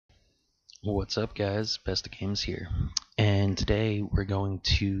What's up, guys? Games here, and today we're going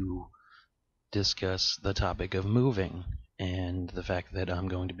to discuss the topic of moving and the fact that I'm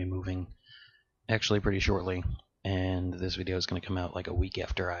going to be moving actually pretty shortly. And this video is going to come out like a week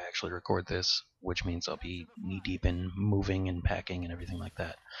after I actually record this, which means I'll be knee deep in moving and packing and everything like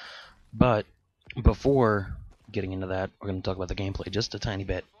that. But before getting into that, we're going to talk about the gameplay just a tiny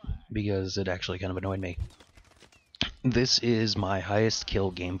bit because it actually kind of annoyed me. This is my highest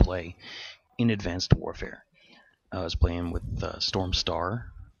kill gameplay in Advanced Warfare. I was playing with Storm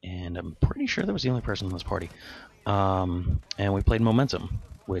Star, and I'm pretty sure that was the only person in this party. And we played Momentum,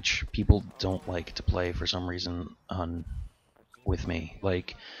 which people don't like to play for some reason on with me.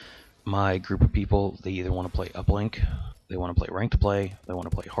 Like, my group of people, they either want to play uplink, they want to play ranked play, they want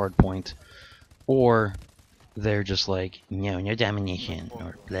to play hardpoint, or they're just like, no domination,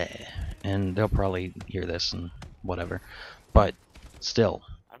 or bleh. And they'll probably hear this and whatever. But still,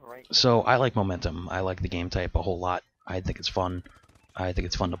 so I like Momentum. I like the game type a whole lot. I think it's fun. I think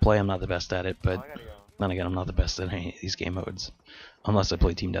it's fun to play. I'm not the best at it, but then again, I'm not the best at any of these game modes. Unless I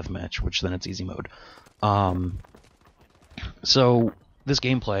play Team Deathmatch, which then it's easy mode. So, this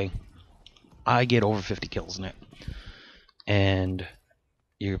gameplay, I get over 50 kills in it. And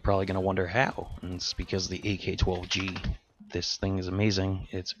you're probably going to wonder how. And it's because the AK-12G. This thing is amazing.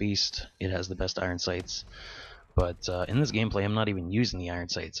 It's a beast. It has the best iron sights. But in this gameplay, I'm not even using the iron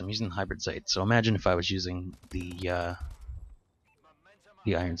sights. I'm using the hybrid sights. So imagine if I was using the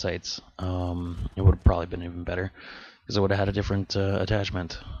iron sights. It would have probably been even better because I would have had a different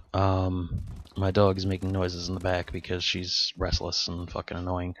attachment. My dog is making noises in the back because she's restless and fucking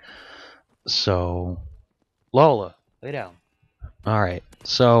annoying. So, Lola, lay down. All right.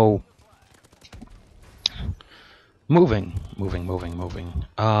 So, moving.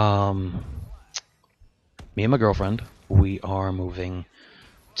 Me and my girlfriend, we are moving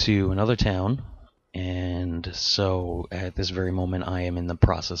to another town, and so at this very moment I am in the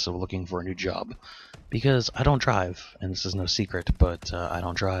process of looking for a new job because I don't drive, and this is no secret, but I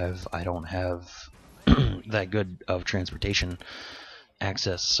don't drive. I don't have that good of transportation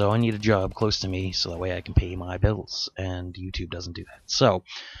access, so I need a job close to me so that way I can pay my bills, and YouTube doesn't do that. So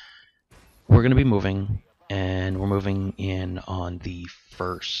we're going to be moving, and we're moving in on the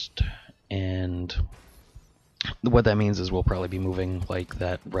 1st, and what that means is we'll probably be moving like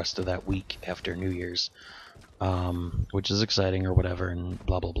that rest of that week after New Year's, which is exciting or whatever, and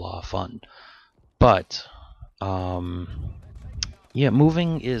blah blah blah, fun. But yeah,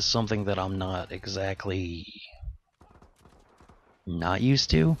 moving is something that I'm not exactly not used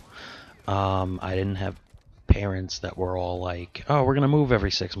to. I didn't have parents that were all like, "Oh, we're gonna move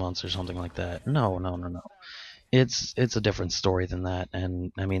every 6 months" or something like that. No. It's a different story than that,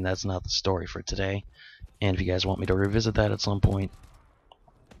 and I mean that's not the story for today. And if you guys want me to revisit that at some point,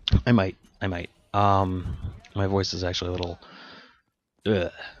 I might. My voice is actually a little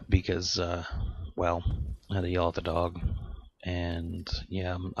because well, I had to yell at the dog, and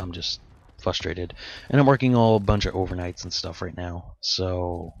yeah, I'm just frustrated, and I'm working all a bunch of overnights and stuff right now,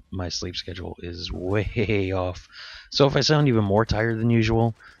 so my sleep schedule is way off. So if I sound even more tired than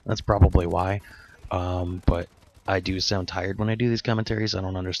usual, that's probably why. But I do sound tired when I do these commentaries. I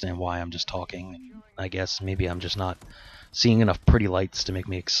don't understand why. I'm just talking. I guess maybe I'm just not seeing enough pretty lights to make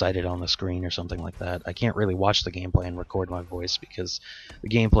me excited on the screen or something like that. I can't really watch the gameplay and record my voice because the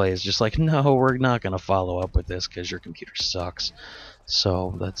gameplay is just like, no, we're not going to follow up with this because your computer sucks.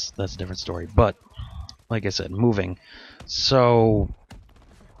 So that's a different story. But like I said, moving. So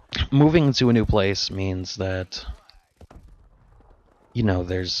moving to a new place means that, you know,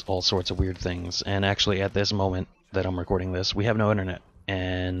 there's all sorts of weird things. And actually, at this moment that I'm recording this, we have no internet.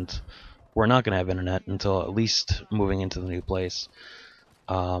 And we're not going to have internet until at least moving into the new place.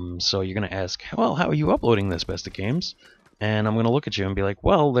 So you're going to ask, well, how are you uploading this, bestatgames? And I'm going to look at you and be like,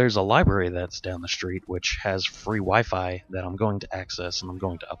 well, there's a library that's down the street which has free Wi-Fi that I'm going to access, and I'm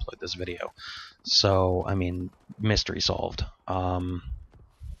going to upload this video. So, I mean, mystery solved.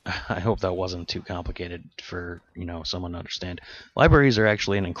 I hope that wasn't too complicated for, you know, someone to understand. Libraries are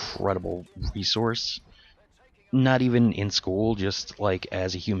actually an incredible resource. Not even in school, just like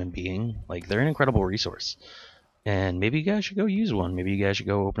as a human being. Like, they're an incredible resource. And maybe you guys should go use one. Maybe you guys should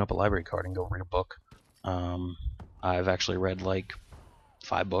go open up a library card and go read a book. I've actually read like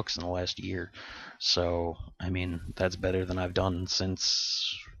 5 books in the last year. So, I mean, that's better than I've done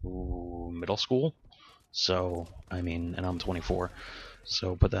since middle school. So, I mean, and I'm 24.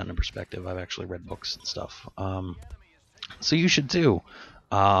 So, put that into perspective. I've actually read books and stuff. So, you should too.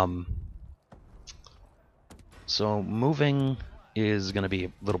 So, moving is going to be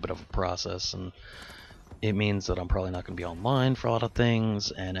a little bit of a process, and it means that I'm probably not going to be online for a lot of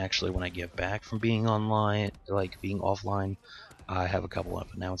things, and actually when I get back from being online, like being offline, I have a couple of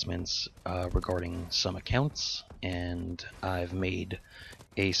announcements regarding some accounts, and I've made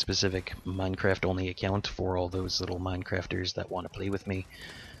a specific Minecraft only account for all those little Minecrafters that want to play with me,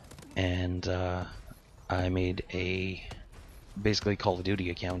 and I made a basically Call of Duty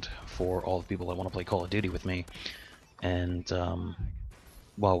account for all the people that want to play Call of Duty with me, and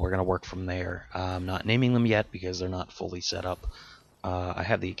well, we're gonna work from there. I'm not naming them yet because they're not fully set up. I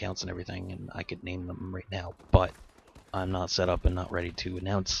have the accounts and everything, and I could name them right now, but I'm not set up and not ready to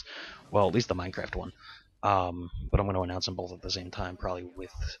announce, well, at least the Minecraft one. But I'm going to announce them both at the same time, probably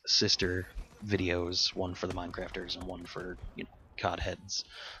with sister videos, one for the Minecrafters and one for, you know, COD heads.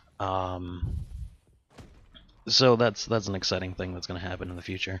 So that's an exciting thing that's going to happen in the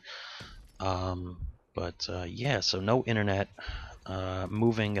future. But yeah, so no internet.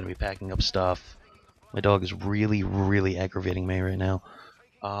 Moving, going to be packing up stuff. My dog is really, really aggravating me right now.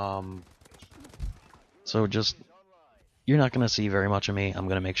 So just, you're not going to see very much of me. I'm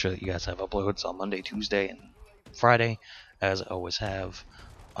going to make sure that you guys have uploads on Monday, Tuesday, and Friday, as I always have.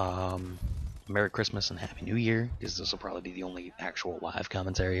 Merry Christmas and Happy New Year, because this will probably be the only actual live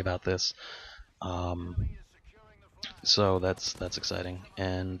commentary about this. So that's exciting.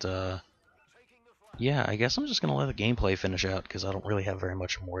 And yeah, I guess I'm just going to let the gameplay finish out, because I don't really have very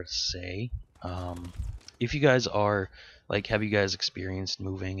much more to say. If you guys are, like, have you guys experienced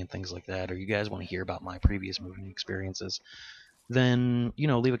moving and things like that, or you guys want to hear about my previous moving experiences, then, you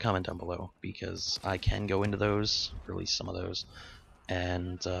know, leave a comment down below, because I can go into those, or at least some of those,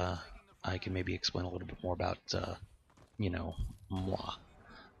 and I can maybe explain a little bit more about, you know, moi.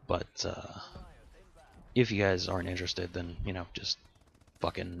 But if you guys aren't interested, then, you know, just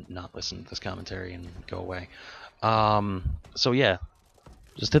fucking not listen to this commentary and go away. So yeah,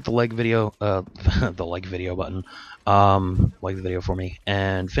 just hit the like video, the like video button, like the video for me,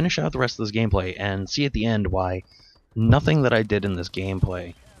 and finish out the rest of this gameplay, and see at the end why nothing that I did in this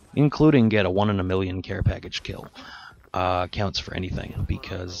gameplay, including get a 1 in a million care package kill, counts for anything,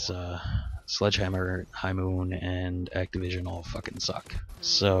 because Sledgehammer, High Moon, and Activision all fucking suck.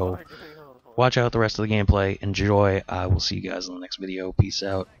 So watch out the rest of the gameplay, enjoy, I will see you guys in the next video, peace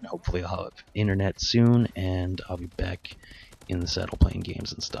out, and hopefully I'll have internet soon, and I'll be back in the saddle playing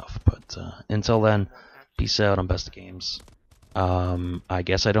games and stuff. But until then, peace out on bestatgames. I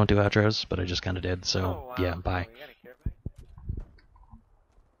guess I don't do outros, but I just kind of did, so yeah, bye.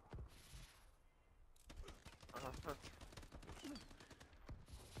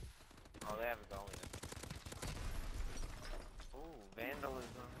 Oh, they have a goalie. Ooh, vandalism.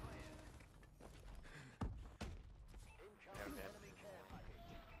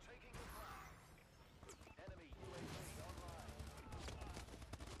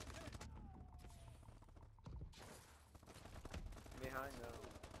 Behind them.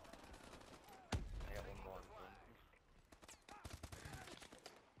 I got one more.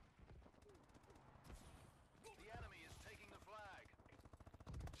 The enemy is taking the flag.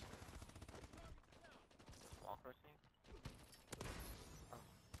 Walk racing? Oh.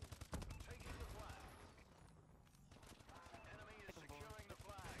 Taking the flag. Enemy is securing the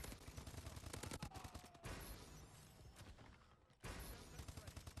flag.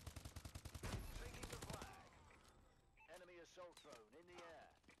 Taking the flag. Enemy assault drone in the air.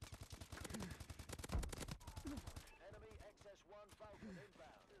 Enemy XS-1 Falcon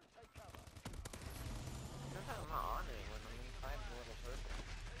inbound. Take cover. Sometimes I'm not on it when I'm inside the little circle.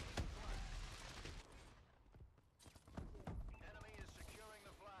 Enemy is securing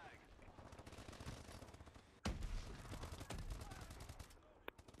the flag.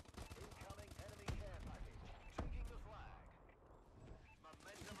 Incoming enemy care package. Taking the flag.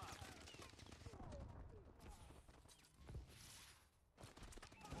 Momentum up.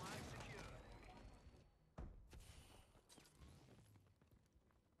 Flag secured.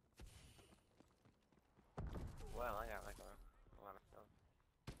 Well, I got like a lot of stuff.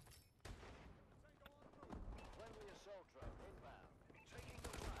 Friendly assault drone inbound. Taking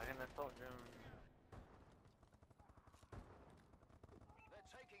the flag. I got an assault drone. They're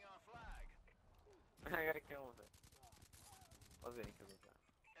taking our flag. I got a kill with it. Was any kill with that?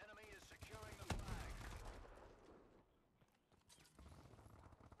 Enemy is securing the flag.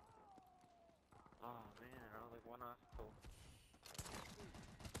 Oh man, I was like one obstacle.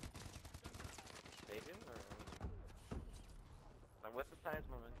 Stages or? Like, what's the size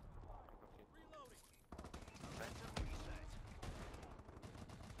movement? I'm confused. Reloading. Okay.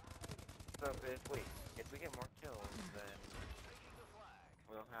 So if we get more kills, then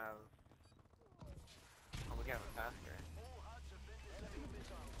we'll have. Oh, we can have it faster.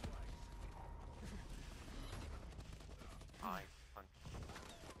 I punch.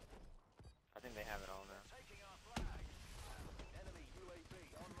 I think they have it all now. Taking our flag. Enemy UAV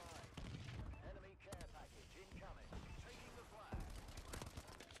online. Enemy care package incoming. Taking the flag.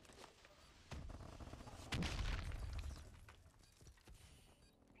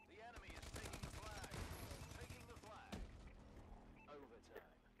 The enemy is taking the flag. Taking the flag. Overtime.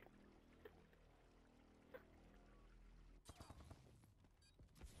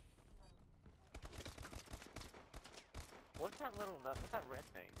 What's that little nut? What's that red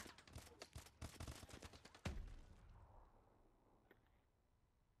thing?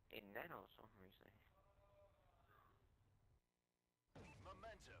 A nano, something you say.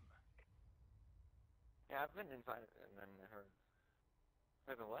 Momentum. Yeah, I've been inside and then I heard.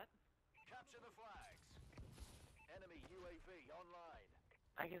 Wait, but what? Capture the flags. Enemy UAV online.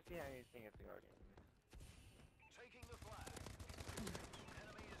 I can see how you think it's the Guardian. Taking the flag.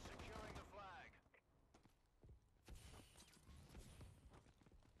 Enemy is securing the flag.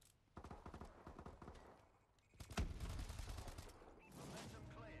 Momentum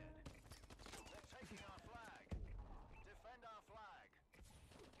cleared. They're taking our flag. Defend our flag.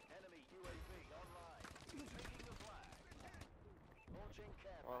 Enemy UAV online. Taking the flag. Launching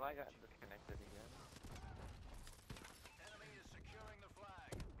care Well, I got package. disconnected again.